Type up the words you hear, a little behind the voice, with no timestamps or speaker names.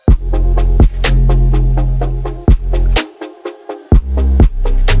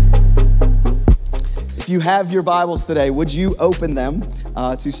you have your Bibles today, would you open them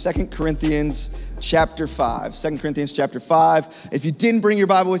to 2 Corinthians chapter 5. 2 Corinthians chapter 5. If you didn't bring your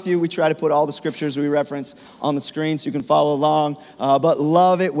Bible with you, we try to put all the scriptures we reference on the screen so you can follow along. But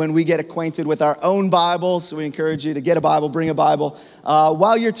love it when we get acquainted with our own Bibles. So we encourage you to get a Bible, bring a Bible.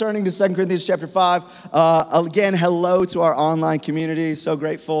 While you're turning to 2 Corinthians chapter 5, again, hello to our online community. So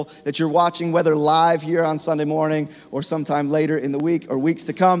grateful that you're watching, whether live here on Sunday morning or sometime later in the week or weeks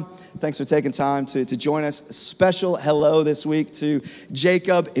to come. Thanks for taking time to join us. A special hello this week to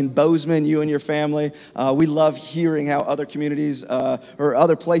Jacob in Bozeman, you and your family. We love hearing how other communities or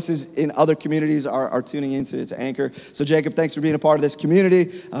other places in other communities are tuning into Anchor. So Jacob, thanks for being a part of this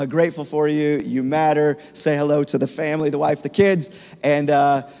community. Grateful for you. You matter. Say hello to the family, the wife, the kids.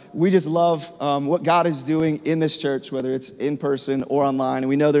 And we just love what God is doing in this church, whether it's in person or online. And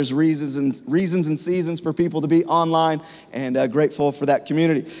we know there's reasons and seasons for people to be online, and grateful for that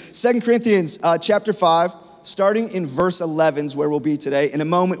community. 2 Corinthians chapter 5. Starting in verse 11 is where we'll be today. In a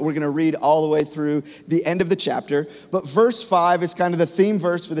moment, we're going to read all the way through the end of the chapter. But verse 5 is kind of the theme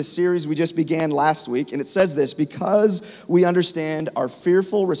verse for the series we just began last week. And it says this: because we understand our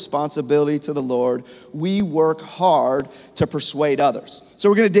fearful responsibility to the Lord, we work hard to persuade others. So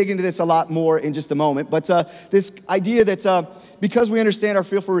we're going to dig into this a lot more in just a moment. But this idea that because we understand our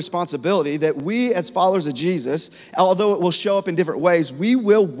fearful responsibility, that we as followers of Jesus, although it will show up in different ways, we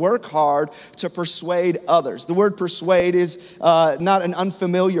will work hard to persuade others. The word persuade is not an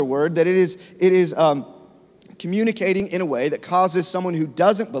unfamiliar word, that it is communicating in a way that causes someone who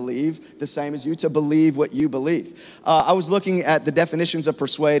doesn't believe the same as you to believe what you believe. I was looking at the definitions of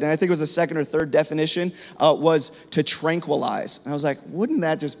persuade, and I think it was the second or third definition was to tranquilize. And I was like, wouldn't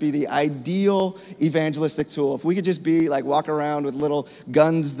that just be the ideal evangelistic tool? If we could just be like walk around with little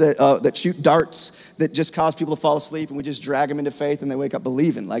guns that shoot darts that just cause people to fall asleep, and we just drag them into faith and they wake up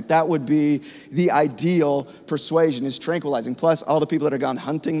believing. Like that would be the ideal persuasion, is tranquilizing. Plus all the people that are gone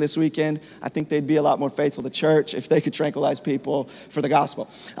hunting this weekend, I think they'd be a lot more faithful to church if they could tranquilize people for the gospel.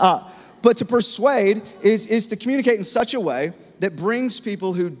 But to persuade is to communicate in such a way that brings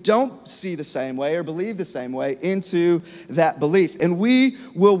people who don't see the same way or believe the same way into that belief. And we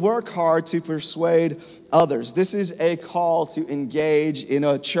will work hard to persuade others. This is a call to engage in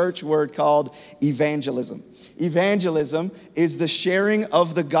a church word called evangelism. Evangelism is the sharing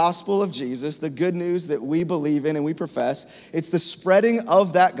of the gospel of Jesus, the good news that we believe in and we profess. It's the spreading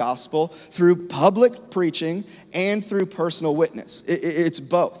of that gospel through public preaching and through personal witness. It's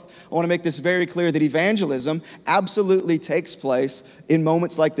both. I want to make this very clear that evangelism absolutely takes place in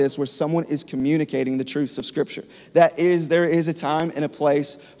moments like this where someone is communicating the truths of Scripture. There is a time and a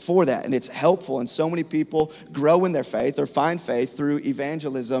place for that, and it's helpful, and so many people grow in their faith or find faith through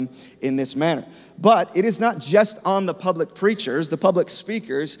evangelism in this manner. But it is not just on the public preachers, the public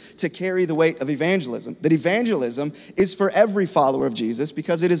speakers, to carry the weight of evangelism. That evangelism is for every follower of Jesus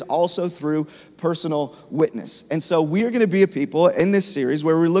because it is also through personal witness. And so we are going to be a people in this series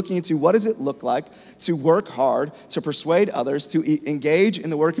where we're looking into what does it look like to work hard, to persuade others, to engage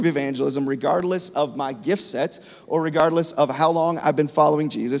in the work of evangelism regardless of my gift set or regardless of how long I've been following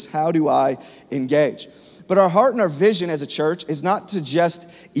Jesus. How do I engage? But our heart and our vision as a church is not to just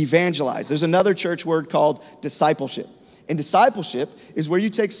evangelize. There's another church word called discipleship. And discipleship is where you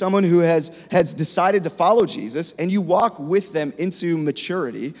take someone who has decided to follow Jesus and you walk with them into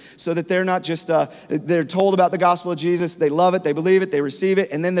maturity so that they're not just, they're told about the gospel of Jesus, they love it, they believe it, they receive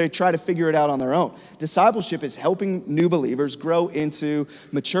it, and then they try to figure it out on their own. Discipleship is helping new believers grow into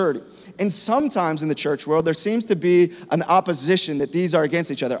maturity. And sometimes in the church world, there seems to be an opposition that these are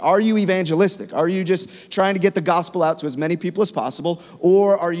against each other. Are you evangelistic? Are you just trying to get the gospel out to as many people as possible?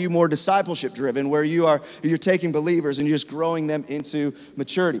 Or are you more discipleship driven where you're taking believers and you're just growing them into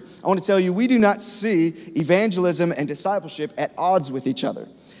maturity? I want to tell you, we do not see evangelism and discipleship at odds with each other.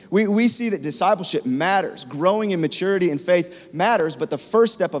 We see that discipleship matters. Growing in maturity and faith matters, but the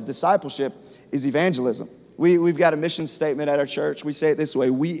first step of discipleship is evangelism. We've got a mission statement at our church. We say it this way: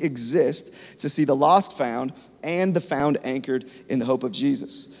 we exist to see the lost found and the found anchored in the hope of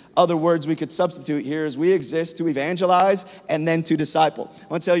Jesus. Other words we could substitute here is we exist to evangelize and then to disciple. I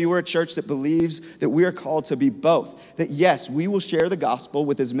want to tell you, we're a church that believes that we are called to be both. That yes, we will share the gospel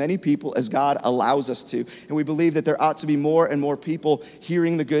with as many people as God allows us to. And we believe that there ought to be more and more people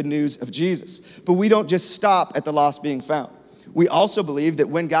hearing the good news of Jesus. But we don't just stop at the lost being found. We also believe that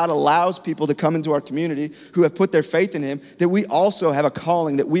when God allows people to come into our community who have put their faith in Him, that we also have a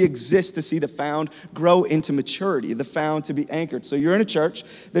calling, that we exist to see the found grow into maturity, the found to be anchored. So you're in a church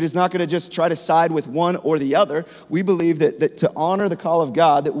that is not going to just try to side with one or the other. We believe that to honor the call of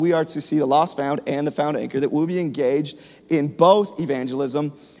God, that we are to see the lost found and the found anchored, that we'll be engaged in both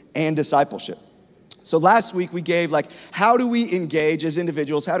evangelism and discipleship. So last week we gave how do we engage as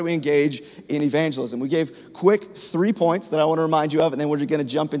individuals? How do we engage in evangelism? We gave quick 3 points that I want to remind you of, and then we're going to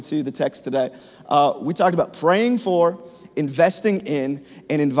jump into the text today. We talked about praying for, investing in,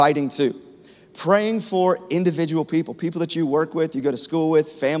 and inviting to. Praying for individual people that you work with, you go to school with,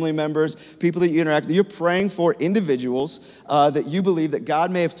 family members, people that you interact with. You're praying for individuals that you believe that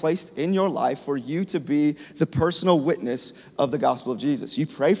God may have placed in your life for you to be the personal witness of the gospel of Jesus. You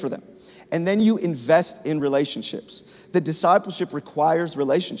pray for them. And then you invest in relationships. The discipleship requires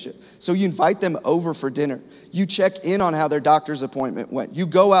relationship. So you invite them over for dinner. You check in on how their doctor's appointment went. You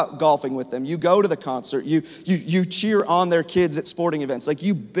go out golfing with them. You go to the concert. You cheer on their kids at sporting events.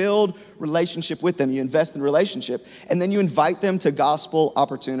 You build relationship with them. You invest in relationship. And then you invite them to gospel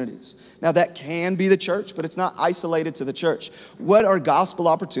opportunities. Now that can be the church, but it's not isolated to the church. What are gospel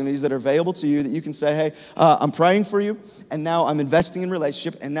opportunities that are available to you that you can say, hey, I'm praying for you, and now I'm investing in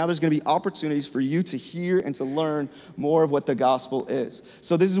relationship, and now there's going to be opportunities for you to hear and to learn more of what the gospel is.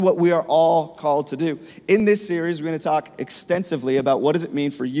 So this is what we are all called to do. In this series, we're going to talk extensively about what does it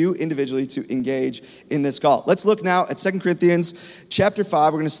mean for you individually to engage in this call. Let's look now at 2 Corinthians chapter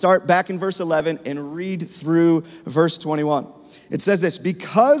 5. We're going to start back in verse 11 and read through verse 21. It says this: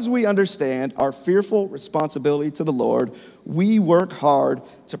 because we understand our fearful responsibility to the Lord, we work hard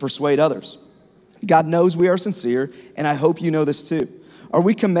to persuade others. God knows we are sincere, and I hope you know this too. Are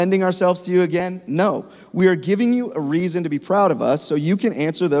we commending ourselves to you again? No. We are giving you a reason to be proud of us so you can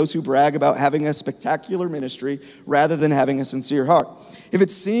answer those who brag about having a spectacular ministry rather than having a sincere heart. If it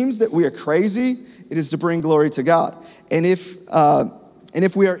seems that we are crazy, it is to bring glory to God. And if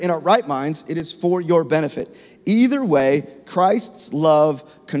we are in our right minds, it is for your benefit. Either way, Christ's love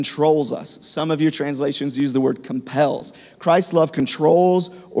controls us. Some of your translations use the word compels. Christ's love controls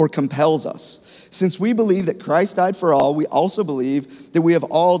or compels us. Since we believe that Christ died for all, we also believe that we have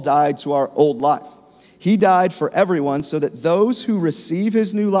all died to our old life. He died for everyone so that those who receive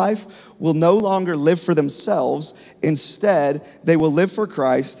his new life will no longer live for themselves. Instead, they will live for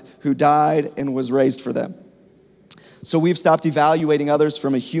Christ who died and was raised for them. So we've stopped evaluating others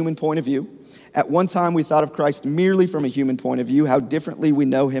from a human point of view. At one time, we thought of Christ merely from a human point of view. How differently we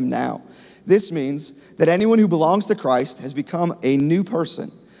know him now. This means that anyone who belongs to Christ has become a new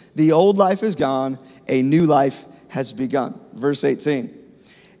person. The old life is gone, a new life has begun. Verse 18.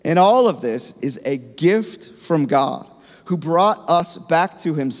 And all of this is a gift from God, who brought us back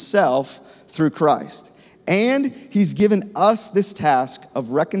to himself through Christ. And he's given us this task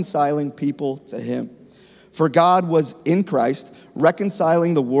of reconciling people to him. For God was in Christ,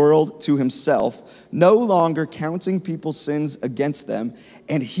 reconciling the world to himself, no longer counting people's sins against them.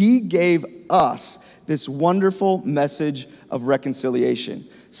 And he gave us this wonderful message of reconciliation.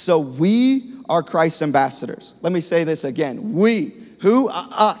 So we are Christ's ambassadors. Let me say this again. We, who?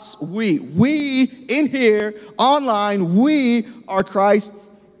 Us. We in here, online, we are Christ's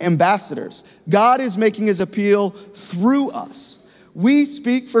ambassadors. God is making his appeal through us. We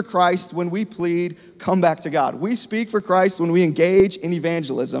speak for Christ when we plead, come back to God. We speak for Christ when we engage in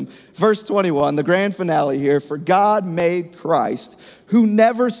evangelism. Verse 21, the grand finale here. For God made Christ, who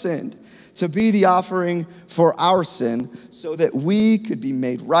never sinned, to be the offering for our sin so that we could be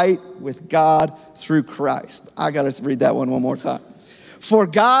made right with God through Christ. I got to read that one more time. For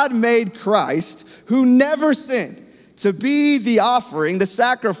God made Christ, who never sinned, to be the offering, the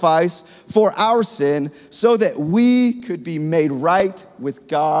sacrifice for our sin so that we could be made right with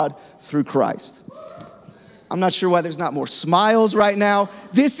God through Christ. I'm not sure why there's not more smiles right now.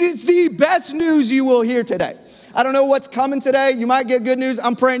 This is the best news you will hear today. I don't know what's coming today. You might get good news.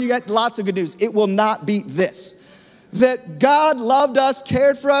 I'm praying you get lots of good news. It will not beat this. That God loved us,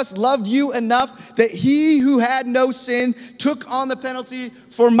 cared for us, loved you enough that he who had no sin took on the penalty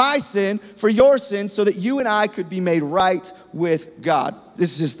for my sin, for your sin, so that you and I could be made right with God.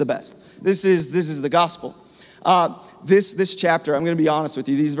 This is just the best. This is the gospel. This chapter, I'm going to be honest with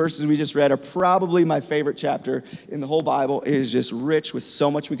you, these verses we just read are probably my favorite chapter in the whole Bible. It is just rich with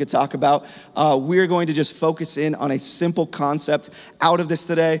so much we could talk about. We're going to just focus in on a simple concept out of this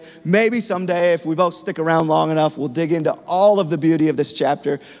today. Maybe someday, if we both stick around long enough, we'll dig into all of the beauty of this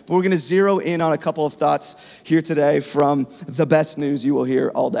chapter. But we're going to zero in on a couple of thoughts here today from the best news you will hear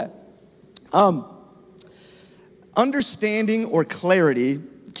all day. Understanding or clarity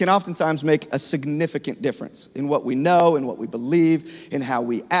can oftentimes make a significant difference in what we know, in what we believe, in how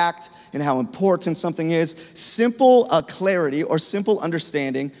we act, in how important something is. Simple clarity or simple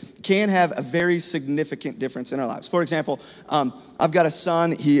understanding can have a very significant difference in our lives. For example, I've got a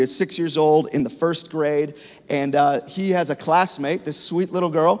son. He is 6 years old in the first grade, and he has a classmate, this sweet little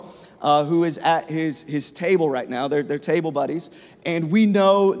girl. who is at his table right now. They're table buddies. And we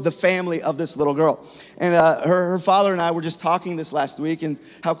know the family of this little girl. And her father and I were just talking this last week, and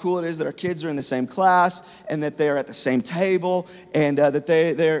how cool it is that our kids are in the same class and that they're at the same table, and that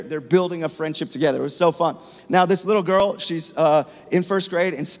they're building a friendship together. It was so fun. Now, this little girl, she's in first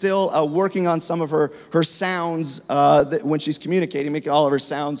grade and still working on some of her sounds when she's communicating, making all of her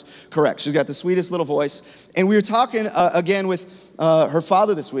sounds correct. She's got the sweetest little voice. And we were talking again with her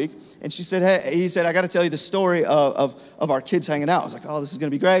father this week, and he said, I got to tell you the story of our kids hanging out. I was like, oh, this is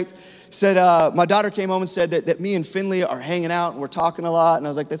going to be great. He said, my daughter came home and said that me and Finley are hanging out and we're talking a lot. And I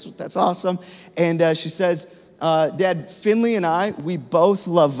was like, that's awesome. And she says, Dad, Finley and I, we both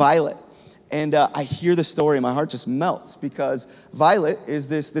love Violet. And I hear the story and my heart just melts, because Violet is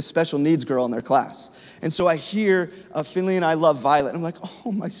this special needs girl in their class. And so I hear Finley and I love Violet. And I'm like,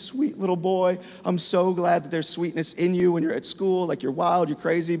 oh, my sweet little boy. I'm so glad that there's sweetness in you when you're at school. Like, you're wild, you're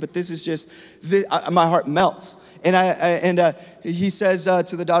crazy, but this is just, my heart melts. And he says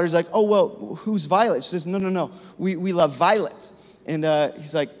to the daughter, he's like, oh, well, who's Violet? She says, no, we love Violet. And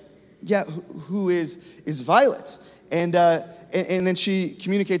he's like, yeah, who is Violet? And then she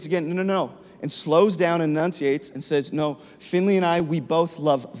communicates again, no, and slows down and enunciates and says, no, Finley and I, we both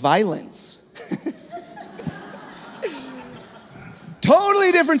love violence.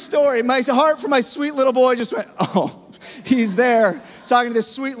 Totally different story. My heart for my sweet little boy just went, oh, he's there talking to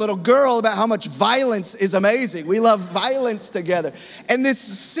this sweet little girl about how much violence is amazing. We love violence together. And this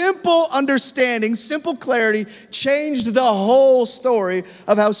simple understanding, simple clarity changed the whole story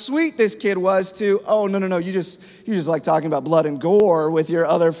of how sweet this kid was to, oh, no, you just like talking about blood and gore with your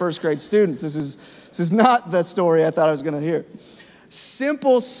other first grade students. This is not the story I thought I was going to hear.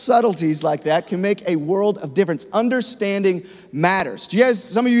 Simple subtleties like that can make a world of difference. Understanding matters. Do you guys,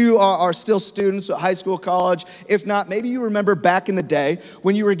 some of you are still students at high school, college. If not, maybe you remember back in the day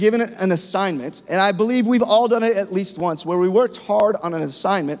when you were given an assignment, and I believe we've all done it at least once, where we worked hard on an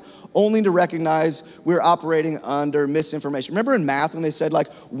assignment only to recognize we're operating under misinformation. Remember in math when they said like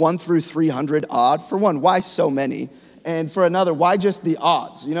 1 through 300 odd? For one, why so many? And for another, why just the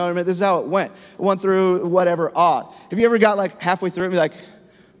odds? You know what I mean? This is how it went. 1 through whatever odd. Have you ever got like halfway through and be like,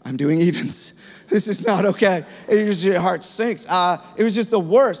 I'm doing evens. This is not okay. And your heart sinks. It was just the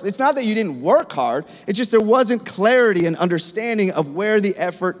worst. It's not that you didn't work hard. It's just there wasn't clarity and understanding of where the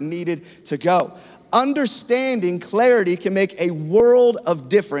effort needed to go. Understanding clarity can make a world of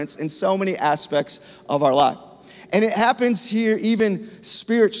difference in so many aspects of our life. And it happens here even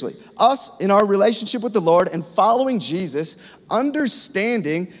spiritually. Us in our relationship with the Lord and following Jesus,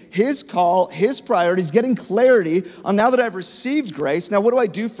 understanding his call, his priorities, getting clarity on now that I've received grace, now what do I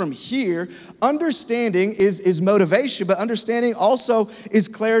do from here? Understanding is motivation, but understanding also is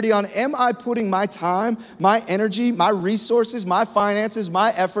clarity on, am I putting my time, my energy, my resources, my finances,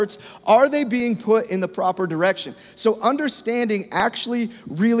 my efforts, are they being put in the proper direction? So understanding actually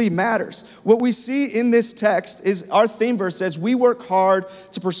really matters. What we see in this text is our theme verse says, we work hard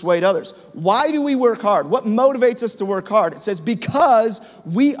to persuade others. Why do we work hard? What motivates us to work hard? It says, because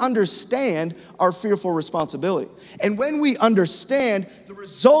we understand our fearful responsibility. And when we understand the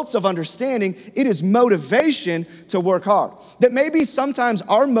results of understanding, it is motivation to work hard. That maybe sometimes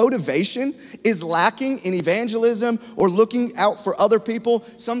our motivation is lacking in evangelism or looking out for other people.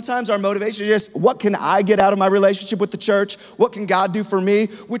 Sometimes our motivation is just, what can I get out of my relationship with the church? What can God do for me?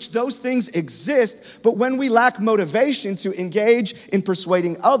 Which those things exist, but when we lack motivation to engage in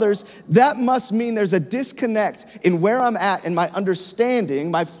persuading others, that must mean there's a disconnect in where I'm at in my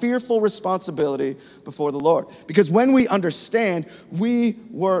understanding, my fearful responsibility before the Lord. Because when we understand, we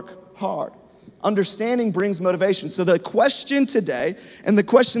work hard. Understanding brings motivation. So the question today, and the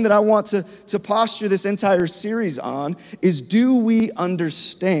question that I want to posture this entire series on, is do we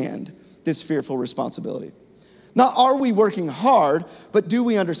understand this fearful responsibility? Not are we working hard, but do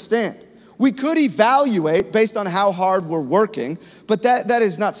we understand? We could evaluate based on how hard we're working, but that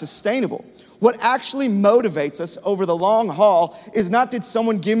is not sustainable. What actually motivates us over the long haul is not, did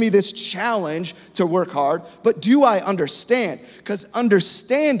someone give me this challenge to work hard, but do I understand? Because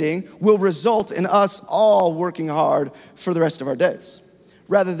understanding will result in us all working hard for the rest of our days.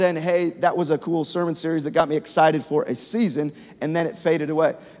 Rather than, hey, that was a cool sermon series that got me excited for a season, and then it faded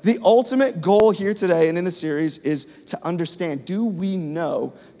away. The ultimate goal here today and in the series is to understand, do we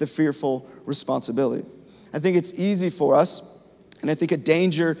know the fearful responsibility? I think it's easy for us. And I think a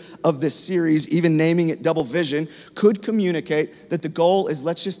danger of this series, even naming it Double Vision, could communicate that the goal is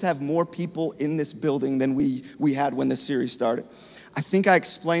let's just have more people in this building than we had when this series started. I think I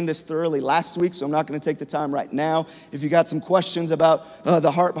explained this thoroughly last week, so I'm not going to take the time right now. If you got some questions about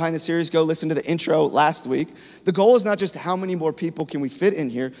the heart behind the series, go listen to the intro last week. The goal is not just how many more people can we fit in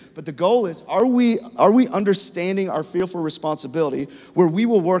here, but the goal is, are we understanding our fearful responsibility where we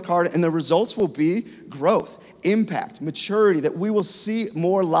will work hard and the results will be growth, impact, maturity, that we will see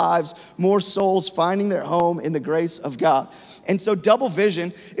more lives, more souls finding their home in the grace of God. And so double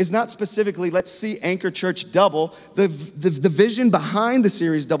vision is not specifically, let's see Anchor Church double. The vision behind the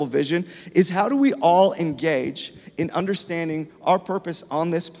series Double Vision is how do we all engage in understanding our purpose on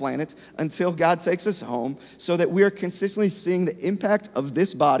this planet until God takes us home so that we are consistently seeing the impact of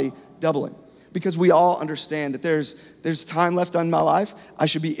this body doubling. Because we all understand that there's time left on my life. I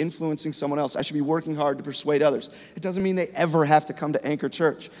should be influencing someone else. I should be working hard to persuade others. It doesn't mean they ever have to come to Anchor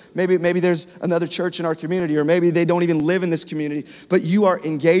Church. Maybe there's another church in our community, or maybe they don't even live in this community, but you are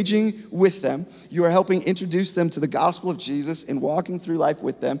engaging with them. You are helping introduce them to the gospel of Jesus and walking through life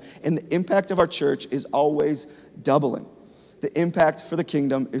with them, and the impact of our church is always doubling. The impact for the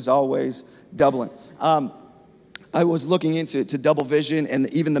kingdom is always doubling. I was looking into double vision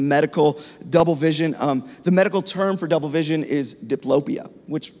and even the medical double vision. The medical term for double vision is diplopia,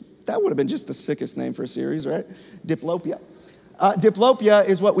 which that would have been just the sickest name for a series, right? Diplopia. Diplopia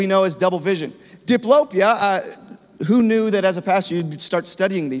is what we know as double vision. Diplopia, who knew that as a pastor you'd start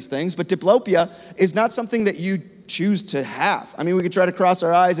studying these things? But diplopia is not something that you choose to have. I mean, we could try to cross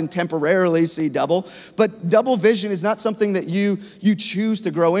our eyes and temporarily see double, but double vision is not something that you choose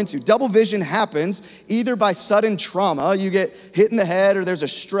to grow into. Double vision happens either by sudden trauma, you get hit in the head, or there's a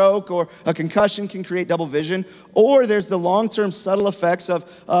stroke or a concussion can create double vision, or there's the long-term subtle effects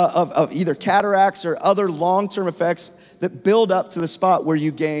of either cataracts or other long-term effects that build up to the spot where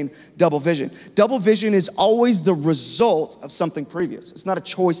you gain double vision. Double vision is always the result of something previous. It's not a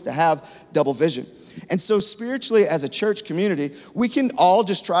choice to have double vision. And so spiritually, as a church community, we can all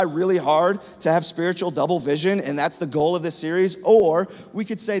just try really hard to have spiritual double vision, and that's the goal of this series. Or we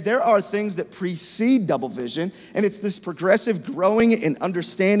could say there are things that precede double vision, and it's this progressive growing and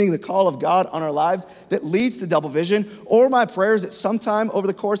understanding the call of God on our lives that leads to double vision. Or my prayer is that sometime over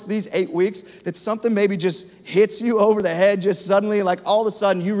the course of these 8 weeks, that something maybe just hits you over the head just suddenly, like all of a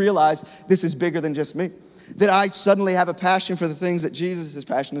sudden you realize this is bigger than just me. That I suddenly have a passion for the things that Jesus is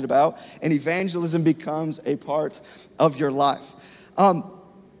passionate about, and evangelism becomes a part of your life. We're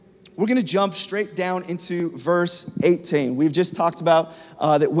going to jump straight down into verse 18. We've just talked about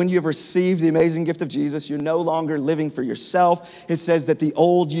that when you have received the amazing gift of Jesus, you're no longer living for yourself. It says that the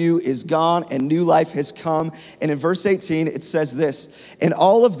old you is gone and new life has come. And in verse 18, it says this, and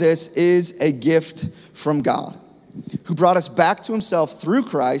all of this is a gift from God, who brought us back to himself through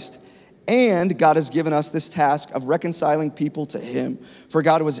Christ. And God has given us this task of reconciling people to him. For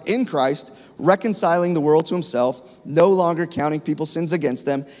God was in Christ, reconciling the world to himself, no longer counting people's sins against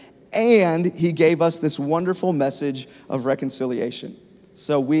them. And he gave us this wonderful message of reconciliation.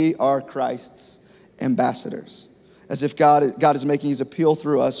 So we are Christ's ambassadors. As if God is making his appeal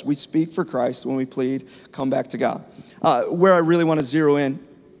through us, we speak for Christ when we plead, come back to God. Where I really want to zero in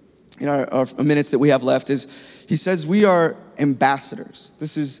our minutes that we have left is, he says we are ambassadors.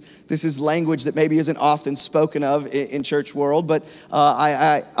 This is language that maybe isn't often spoken of in church world, but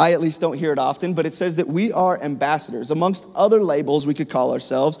I at least don't hear it often. But it says that we are ambassadors. Amongst other labels we could call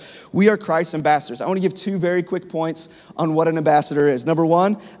ourselves, we are Christ's ambassadors. I want to give 2 very quick points on what an ambassador is. Number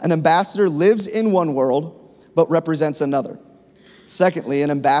 1, an ambassador lives in one world, but represents another. Secondly,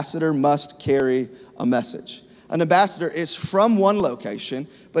 an ambassador must carry a message. An ambassador is from one location,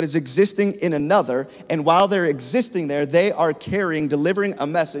 but is existing in another. And while they're existing there, they are delivering a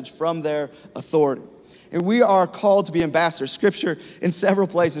message from their authority. And we are called to be ambassadors. Scripture in several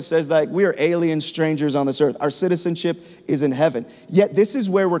places says that we are alien strangers on this earth. Our citizenship is in heaven. Yet this is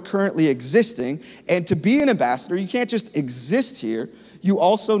where we're currently existing. And to be an ambassador, you can't just exist here. You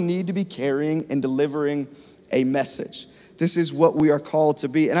also need to be carrying and delivering a message. This is what we are called to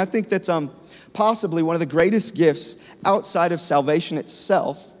be. And I think that's possibly one of the greatest gifts outside of salvation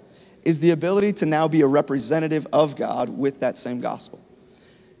itself is the ability to now be a representative of God with that same gospel.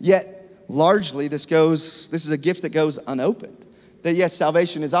 Yet, largely, this is a gift that goes unopened. That yes,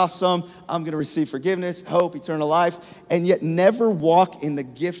 salvation is awesome, I'm going to receive forgiveness, hope, eternal life, and yet never walk in the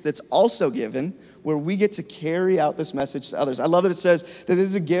gift that's also given where we get to carry out this message to others. I love that it says that this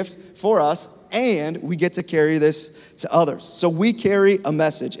is a gift for us and we get to carry this to others. So we carry a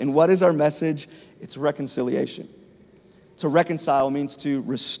message. And what is our message? It's reconciliation. To reconcile means to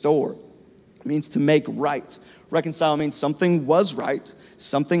restore. It means to make right. Reconcile means something was right,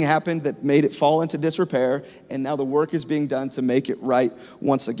 something happened that made it fall into disrepair, and now the work is being done to make it right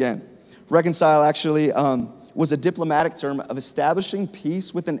once again. Reconcile actually was a diplomatic term of establishing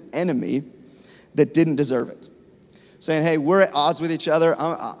peace with an enemy that didn't deserve it. Saying, hey, we're at odds with each other.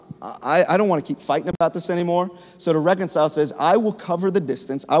 I don't want to keep fighting about this anymore. So to reconcile says, I will cover the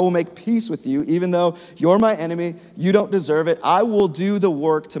distance. I will make peace with you, even though you're my enemy. You don't deserve it. I will do the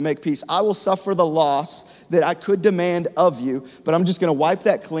work to make peace. I will suffer the loss that I could demand of you, but I'm just going to wipe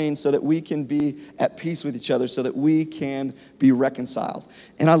that clean so that we can be at peace with each other, so that we can be reconciled.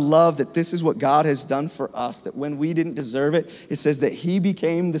 And I love that this is what God has done for us, that when we didn't deserve it, it says that he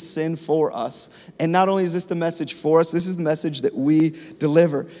became the sin for us. And not only is this the message for us, this is the message that we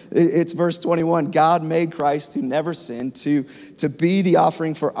deliver. It's verse 21. God made Christ, who never sinned, to be the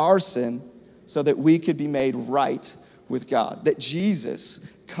offering for our sin so that we could be made right with God. That Jesus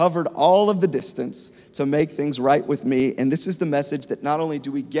covered all of the distance to make things right with me. And this is the message that not only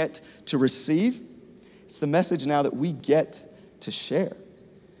do we get to receive, it's the message now that we get to share.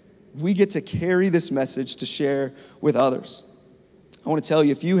 We get to carry this message to share with others. I want to tell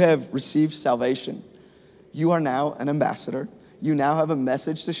you, if you have received salvation, you are now an ambassador. You now have a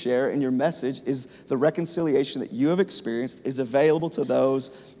message to share, and your message is the reconciliation that you have experienced is available to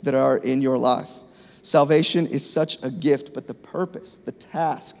those that are in your life. Salvation is such a gift, but the purpose, the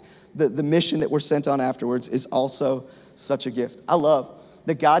task, the mission that we're sent on afterwards is also such a gift. I love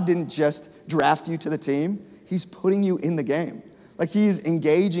that God didn't just draft you to the team. He's putting you in the game. Like he's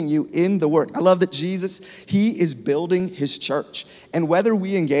engaging you in the work. I love that Jesus, he is building his church. And whether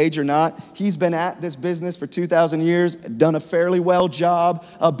we engage or not, he's been at this business for 2,000 years, done a fairly well job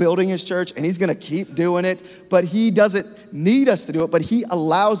of building his church, and he's going to keep doing it. But he doesn't need us to do it, but he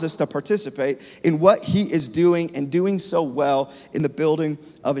allows us to participate in what he is doing and doing so well in the building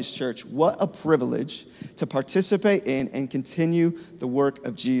of his church. What a privilege to participate in and continue the work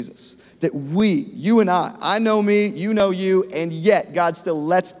of Jesus. That we, you and I know me, you know you, and yet God still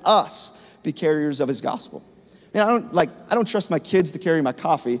lets us be carriers of his gospel. Man, I don't trust my kids to carry my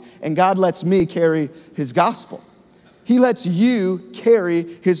coffee, and God lets me carry his gospel. He lets you carry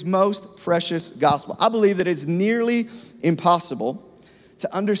his most precious gospel. I believe that it's nearly impossible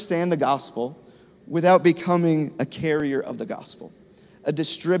to understand the gospel without becoming a carrier of the gospel, a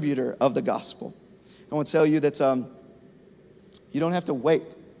distributor of the gospel. I want to tell you that you don't have to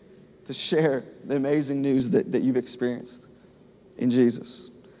wait to share the amazing news that you've experienced in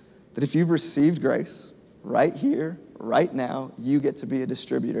Jesus. That if you've received grace right here, right now, you get to be a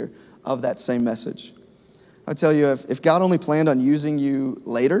distributor of that same message. I tell you, if God only planned on using you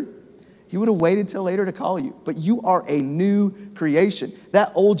later, he would have waited till later to call you. But you are a new creation.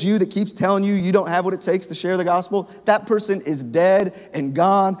 That old you that keeps telling you you don't have what it takes to share the gospel, that person is dead and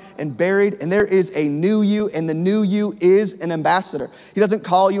gone and buried, and there is a new you, and the new you is an ambassador. He doesn't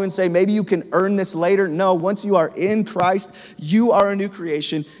call you and say, maybe you can earn this later. No, once you are in Christ, you are a new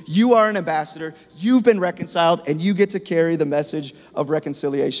creation. You are an ambassador. You've been reconciled, and you get to carry the message of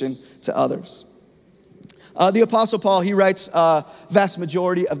reconciliation to others. The Apostle Paul, he writes vast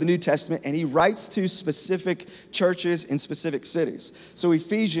majority of the New Testament, and he writes to specific churches in specific cities. So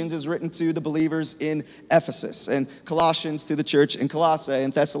Ephesians is written to the believers in Ephesus, and Colossians to the church in Colossae,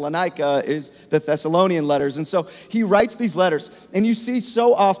 and Thessalonica is the Thessalonian letters. And so he writes these letters, and you see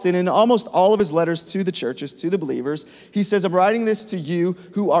so often in almost all of his letters to the churches, to the believers, he says, I'm writing this to you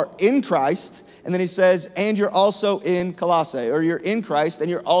who are in Christ. And then he says, and you're also in Colossae, or you're in Christ,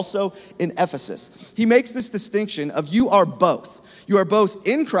 and you're also in Ephesus. He makes this distinction of you are both. You are both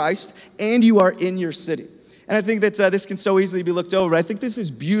in Christ, and you are in your city. And I think that this can so easily be looked over. I think this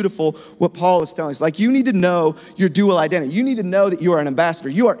is beautiful what Paul is telling us. Like, you need to know your dual identity. You need to know that you are an ambassador.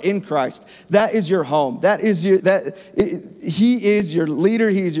 You are in Christ. That is your home. He is your leader.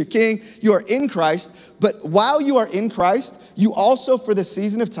 He is your king. You are in Christ. But while you are in Christ, you also, for the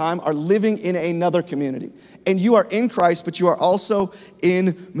season of time, are living in another community. And you are in Christ, but you are also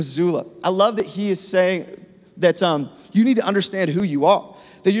in Missoula. I love that he is saying that you need to understand who you are.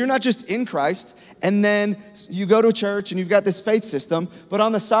 That you're not just in Christ, and then you go to a church and you've got this faith system, but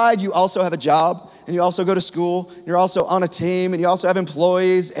on the side you also have a job, and you also go to school, you're also on a team, and you also have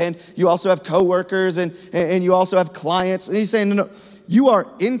employees, and you also have coworkers, and you also have clients. And he's saying, no, you are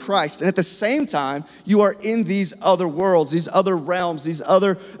in Christ, and at the same time, you are in these other worlds, these other realms, these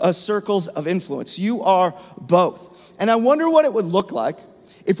other circles of influence. You are both. And I wonder what it would look like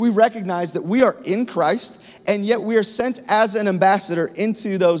if we recognize that we are in Christ, and yet we are sent as an ambassador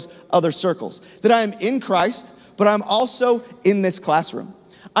into those other circles. That I am in Christ, but I'm also in this classroom.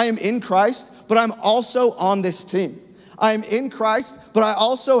 I am in Christ, but I'm also on this team. I am in Christ, but I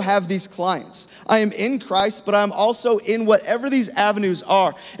also have these clients. I am in Christ, but I'm also in whatever these avenues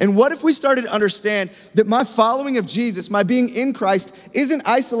are. And what if we started to understand that my following of Jesus, my being in Christ, isn't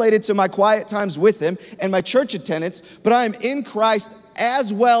isolated to my quiet times with him and my church attendance, but I am in Christ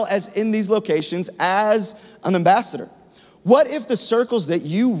as well as in these locations as an ambassador? What if the circles that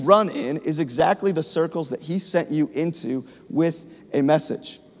you run in is exactly the circles that he sent you into with a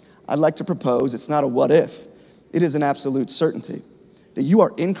message? I'd like to propose it's not a what if. It is an absolute certainty that you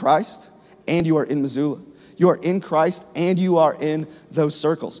are in Christ and you are in Missoula. You are in Christ and you are in those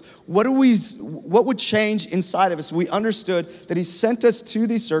circles. What would change inside of us? We understood that he sent us to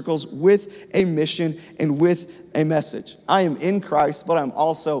these circles with a mission and with a message. I am in Christ, but I'm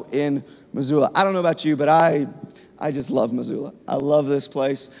also in Missoula. I don't know about you, but I just love Missoula. I love this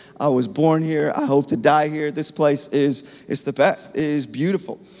place. I was born here. I hope to die here. This place is the best. It is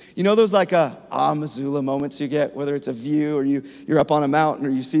beautiful. You know those like Missoula moments you get, whether it's a view or you're up on a mountain or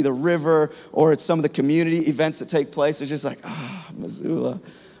you see the river or it's some of the community events that take place. It's just like, Missoula.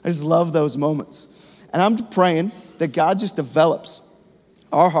 I just love those moments. And I'm praying that God just develops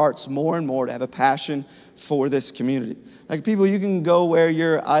our hearts more and more to have a passion for this community. Like people, you can go wear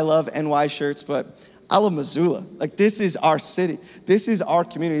your I Love NY shirts, but I love Missoula. Like this is our city. This is our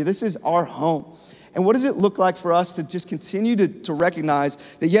community. This is our home. And what does it look like for us to just continue to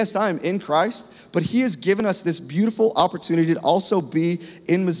recognize that, yes, I am in Christ, but he has given us this beautiful opportunity to also be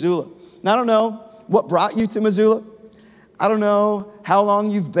in Missoula. Now, I don't know what brought you to Missoula. I don't know how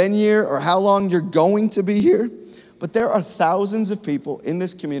long you've been here or how long you're going to be here, but there are thousands of people in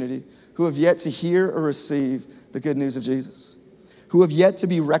this community who have yet to hear or receive the good news of Jesus, who have yet to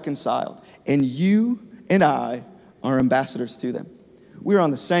be reconciled, and you and I are ambassadors to them. We're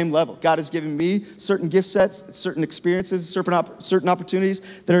on the same level. God has given me certain gift sets, certain experiences, certain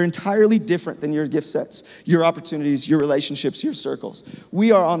opportunities that are entirely different than your gift sets, your opportunities, your relationships, your circles.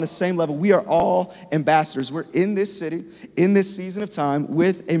 We are on the same level. We are all ambassadors. We're in this city, in this season of time,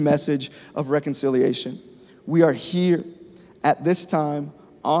 with a message of reconciliation. We are here at this time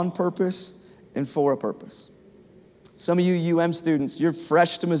on purpose and for a purpose. Some of you UM students, you're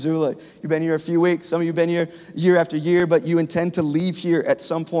fresh to Missoula. You've been here a few weeks. Some of you have been here year after year, but you intend to leave here at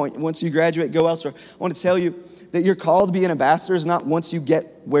some point. Once you graduate, go elsewhere. I want to tell you that you're called to be an ambassador is not once you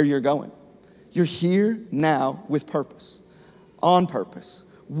get where you're going. You're here now with purpose, on purpose,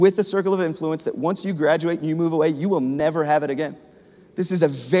 with a circle of influence that once you graduate and you move away, you will never have it again. This is a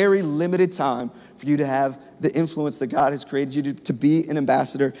very limited time for you to have the influence that God has created you to be an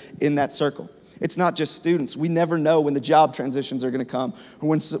ambassador in that circle. It's not just students. We never know when the job transitions are going to come or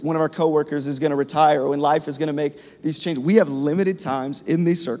when one of our coworkers is going to retire or when life is going to make these changes. We have limited times in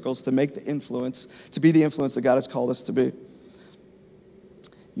these circles to make the influence, to be the influence that God has called us to be.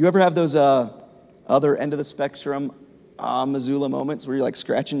 You ever have those other end of the spectrum Missoula moments where you're like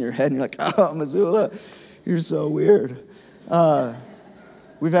scratching your head and you're like, Missoula, you're so weird.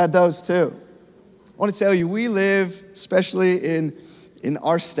 We've had those too. I want to tell you, we live, especially in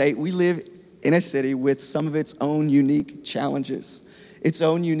our state, we live in a city with some of its own unique challenges, its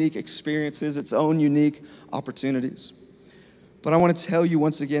own unique experiences, its own unique opportunities. But I want to tell you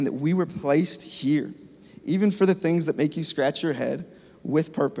once again that we were placed here, even for the things that make you scratch your head,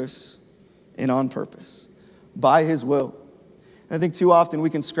 with purpose and on purpose, by his will. And I think too often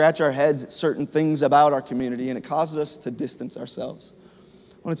we can scratch our heads at certain things about our community, and it causes us to distance ourselves.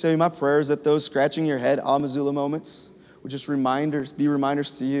 I want to tell you my prayer is that those scratching your head Missoula moments would just be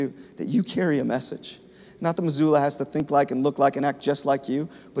reminders to you that you carry a message. Not that Missoula has to think like and look like and act just like you,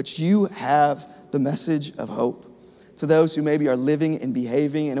 but you have the message of hope. To those who maybe are living and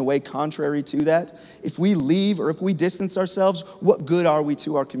behaving in a way contrary to that, if we leave or if we distance ourselves, what good are we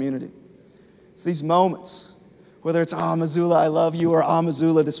to our community? It's these moments, whether it's, Missoula, I love you, or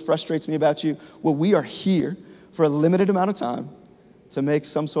Missoula, this frustrates me about you. Well, we are here for a limited amount of time to make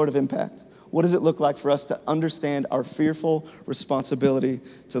some sort of impact. What does it look like for us to understand our fearful responsibility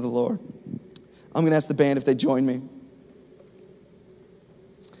to the Lord? I'm going to ask the band if they join me.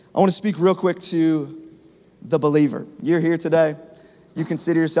 I want to speak real quick to the believer. You're here today. You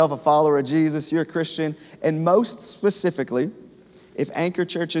consider yourself a follower of Jesus. You're a Christian. And most specifically, if Anchor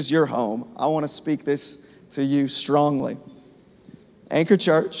Church is your home, I want to speak this to you strongly. Anchor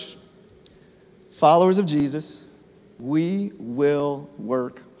Church, followers of Jesus, we will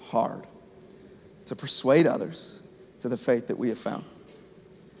work hard to persuade others to the faith that we have found.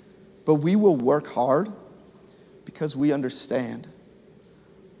 But we will work hard because we understand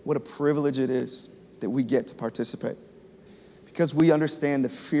what a privilege it is that we get to participate. Because we understand the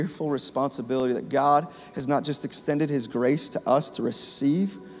fearful responsibility that God has not just extended his grace to us to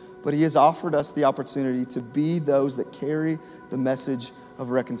receive, but he has offered us the opportunity to be those that carry the message of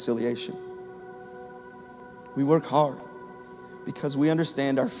reconciliation. We work hard because we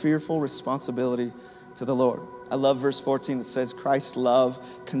understand our fearful responsibility to the Lord. I love verse 14 that says, Christ's love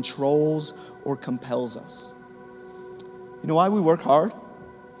controls or compels us. You know why we work hard?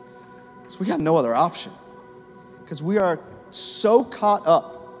 Because we got no other option. Because we are so caught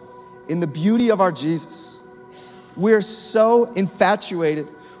up in the beauty of our Jesus. We're so infatuated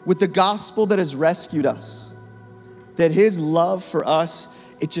with the gospel that has rescued us, that his love for us,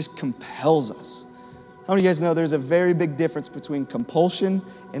 it just compels us. How many of you guys know there's a very big difference between compulsion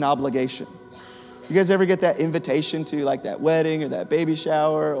and obligation? You guys ever get that invitation to like that wedding or that baby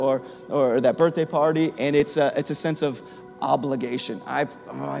shower or that birthday party, and it's a sense of obligation. I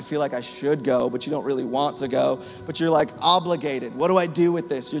feel like I should go, but you don't really want to go, but you're like obligated. What do I do with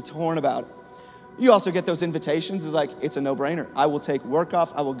this? You're torn about it. You also get those invitations. It's like, it's a no-brainer. I will take work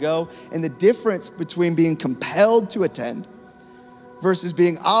off. I will go. And the difference between being compelled to attend versus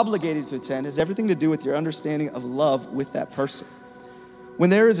being obligated to attend has everything to do with your understanding of love with that person. When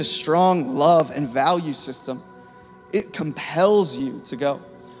there is a strong love and value system, it compels you to go.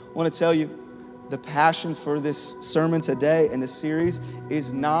 I want to tell you, the passion for this sermon today and this series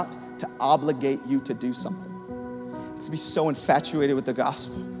is not to obligate you to do something. It's to be so infatuated with the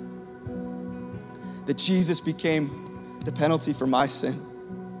gospel that Jesus became the penalty for my sin.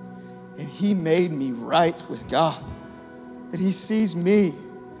 And he made me right with God. That he sees me.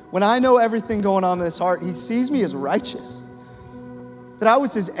 When I know everything going on in this heart, he sees me as righteous. That I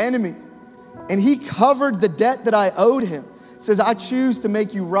was his enemy. And he covered the debt that I owed him. Says, I choose to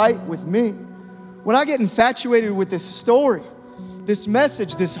make you right with me. When I get infatuated with this story, this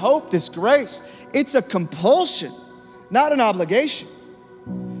message, this hope, this grace, it's a compulsion, not an obligation.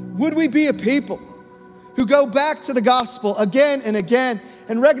 Would we be a people who go back to the gospel again and again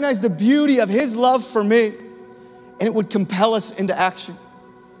and recognize the beauty of his love for me, and it would compel us into action?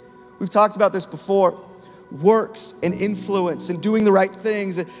 We've talked about this before. Works and influence and doing the right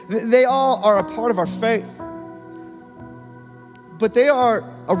things, they all are a part of our faith. But they are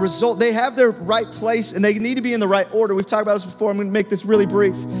a result. They have their right place and they need to be in the right order. We've talked about this before. I'm going to make this really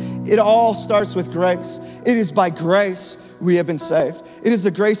brief. It all starts with grace. It is by grace we have been saved. It is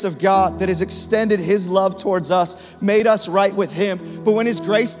the grace of God that has extended his love towards us, made us right with him. But when his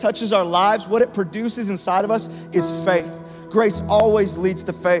grace touches our lives, what it produces inside of us is faith. Grace always leads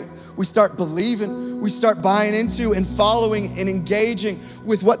to faith. We start believing, we start buying into and following and engaging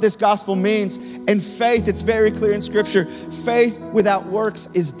with what this gospel means. And faith, it's very clear in scripture, faith without works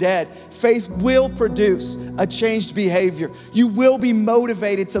is dead. Faith will produce a changed behavior. You will be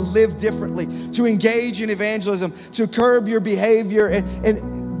motivated to live differently, to engage in evangelism, to curb your behavior,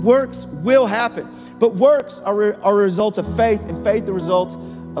 and works will happen. But works are a result of faith, and faith the result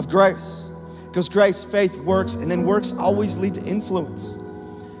of grace. Because grace, faith, works, and then works always lead to influence.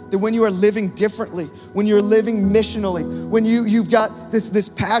 That when you are living differently, when you're living missionally, when you've got this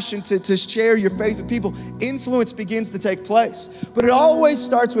passion to share your faith with people, influence begins to take place. But it always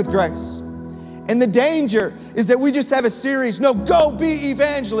starts with grace. And the danger is that we just have a series, no, go be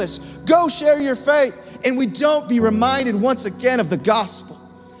evangelists, go share your faith, and we don't be reminded once again of the gospel.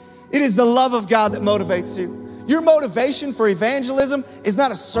 It is the love of God that motivates you. Your motivation for evangelism is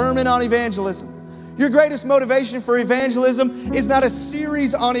not a sermon on evangelism. Your greatest motivation for evangelism is not a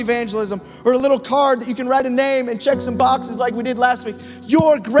series on evangelism or a little card that you can write a name and check some boxes like we did last week.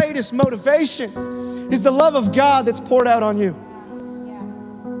 Your greatest motivation is the love of God that's poured out on you.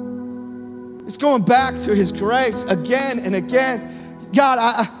 It's going back to his grace again and again.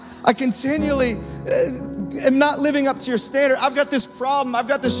 God, I continually am not living up to your standard. I've got this problem. I've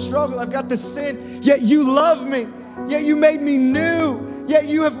got this struggle. I've got this sin. Yet you love me. Yet you made me new. Yet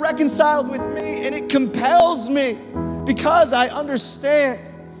you have reconciled with me. And it compels me because I understand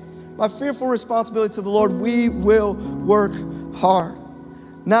my fearful responsibility to the Lord. We will work hard,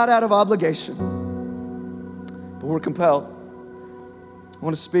 not out of obligation, but we're compelled. I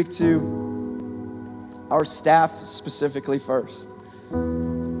want to speak to our staff specifically first.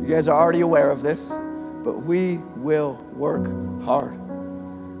 You guys are already aware of this, but we will work hard.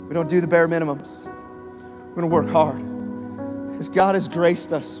 We don't do the bare minimums. We're going to work hard because God has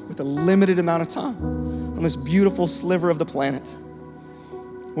graced us with a limited amount of time on this beautiful sliver of the planet.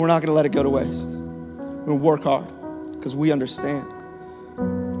 We're not going to let it go to waste. We're going to work hard because we understand.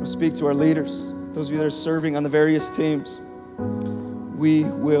 We'll speak to our leaders, those of you that are serving on the various teams. We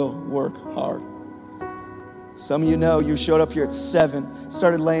will work hard. Some of you know you showed up here at 7,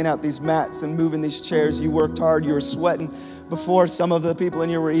 started laying out these mats and moving these chairs. You worked hard. You were sweating before some of the people in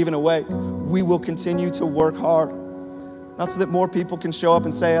here were even awake. We will continue to work hard. Not so that more people can show up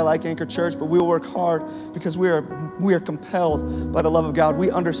and say, I like Anchor Church, but we will work hard because we are compelled by the love of God.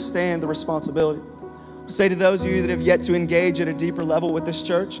 We understand the responsibility. I say to those of you that have yet to engage at a deeper level with this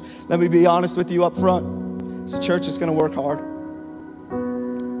church, let me be honest with you up front. It's a church that's going to work hard.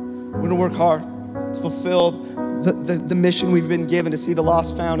 We're going to work hard to fulfill the mission we've been given to see the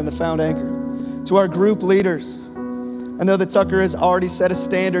lost found and the found anchored. To our group leaders, I know that Tucker has already set a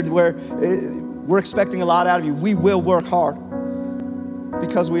standard where we're expecting a lot out of you. We will work hard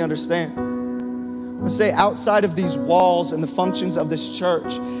because we understand. I say outside of these walls and the functions of this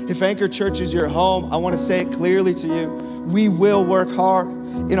church, if Anchor Church is your home, I want to say it clearly to you. We will work hard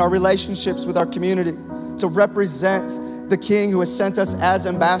in our relationships with our community to represent the King who has sent us as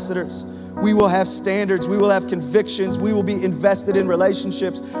ambassadors. We will have standards. We will have convictions. We will be invested in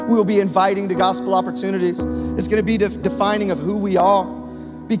relationships. We will be inviting to gospel opportunities. It's going to be defining of who we are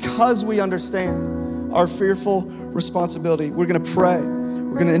because we understand our fearful responsibility. We're going to pray.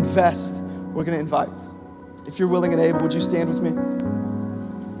 We're going to invest. We're going to invite. If you're willing and able, would you stand with me?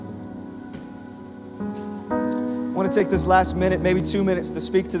 I want to take this last minute, maybe 2 minutes, to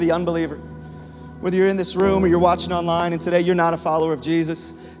speak to the unbeliever. Whether you're in this room or you're watching online and today you're not a follower of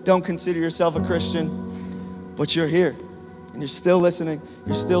Jesus, don't consider yourself a Christian, but you're here and you're still listening,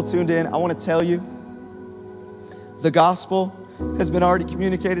 you're still tuned in. I want to tell you, the gospel has been already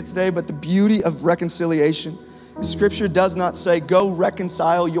communicated today, but the beauty of reconciliation, Scripture does not say, go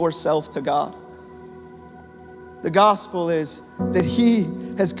reconcile yourself to God. The gospel is that He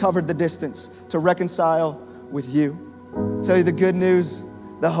has covered the distance to reconcile with you. I'll tell you the good news,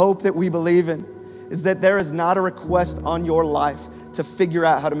 the hope that we believe in, is that there is not a request on your life to figure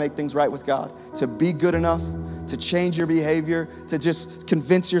out how to make things right with God, to be good enough, to change your behavior, to just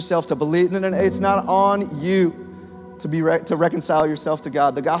convince yourself to believe. No, it's not on you to reconcile yourself to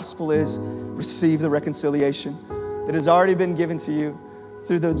God. The gospel is receive the reconciliation that has already been given to you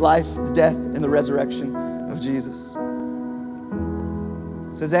through the life, the death, and the resurrection of Jesus.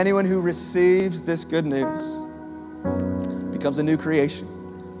 It says anyone who receives this good news becomes a new creation.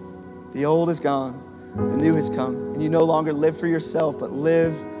 The old is gone, the new has come, and you no longer live for yourself, but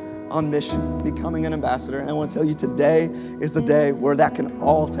live on mission, becoming an ambassador. And I want to tell you, today is the day where that can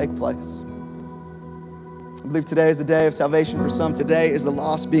all take place. I believe today is the day of salvation for some. Today is the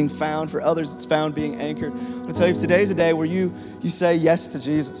lost being found. For others, it's found being anchored. I want to tell you, today is a day where you say yes to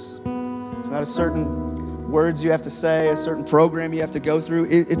Jesus. It's not a certain words you have to say, a certain program you have to go through.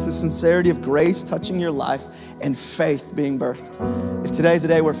 It's the sincerity of grace touching your life and faith being birthed. If today's a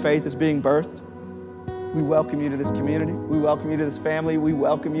day where faith is being birthed, we welcome you to this community. We welcome you to this family. We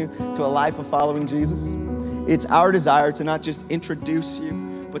welcome you to a life of following Jesus. It's our desire to not just introduce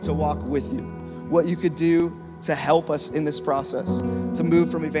you, but to walk with you. What you could do to help us in this process, to move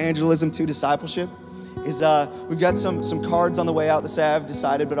from evangelism to discipleship, is we've got some cards on the way out that say I've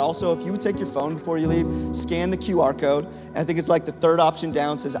decided, but also if you would take your phone before you leave, scan the QR code. I think it's like the third option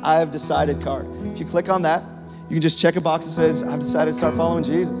down says I have decided card. If you click on that, you can just check a box that says I've decided to start following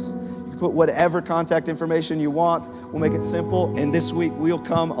Jesus. You can put whatever contact information you want. We'll make it simple, and this week we'll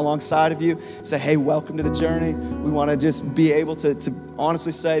come alongside of you, say, hey, welcome to the journey. We want to just be able to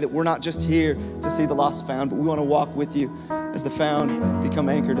honestly say that we're not just here to see the lost found, but we want to walk with you as the found become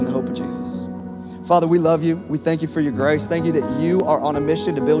anchored in the hope of Jesus. Father, we love you. We thank you for your grace. Thank you that you are on a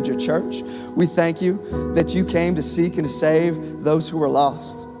mission to build your church. We thank you that you came to seek and to save those who are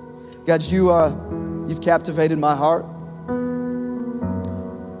lost. God, you've captivated my heart.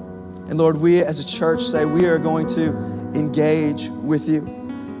 And Lord, we as a church say we are going to engage with you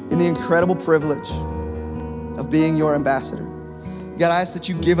in the incredible privilege of being your ambassador. God, I ask that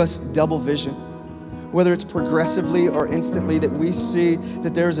you give us double vision, whether it's progressively or instantly, that we see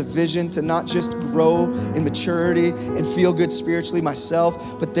that there is a vision to not just grow in maturity and feel good spiritually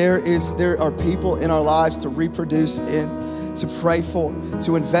myself, but there are people in our lives to reproduce in, to pray for,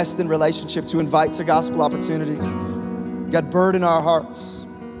 to invest in relationship, to invite to gospel opportunities. God, burden our hearts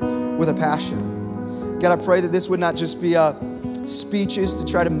with a passion. God, I pray that this would not just be speeches to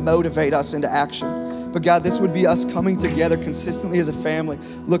try to motivate us into action, but God, this would be us coming together consistently as a family,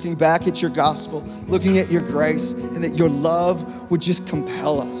 looking back at your gospel, looking at your grace, and that your love would just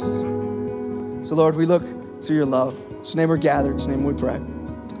compel us. So Lord, we look to your love. In your name we're gathered. In your name we pray.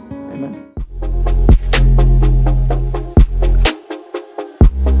 Amen.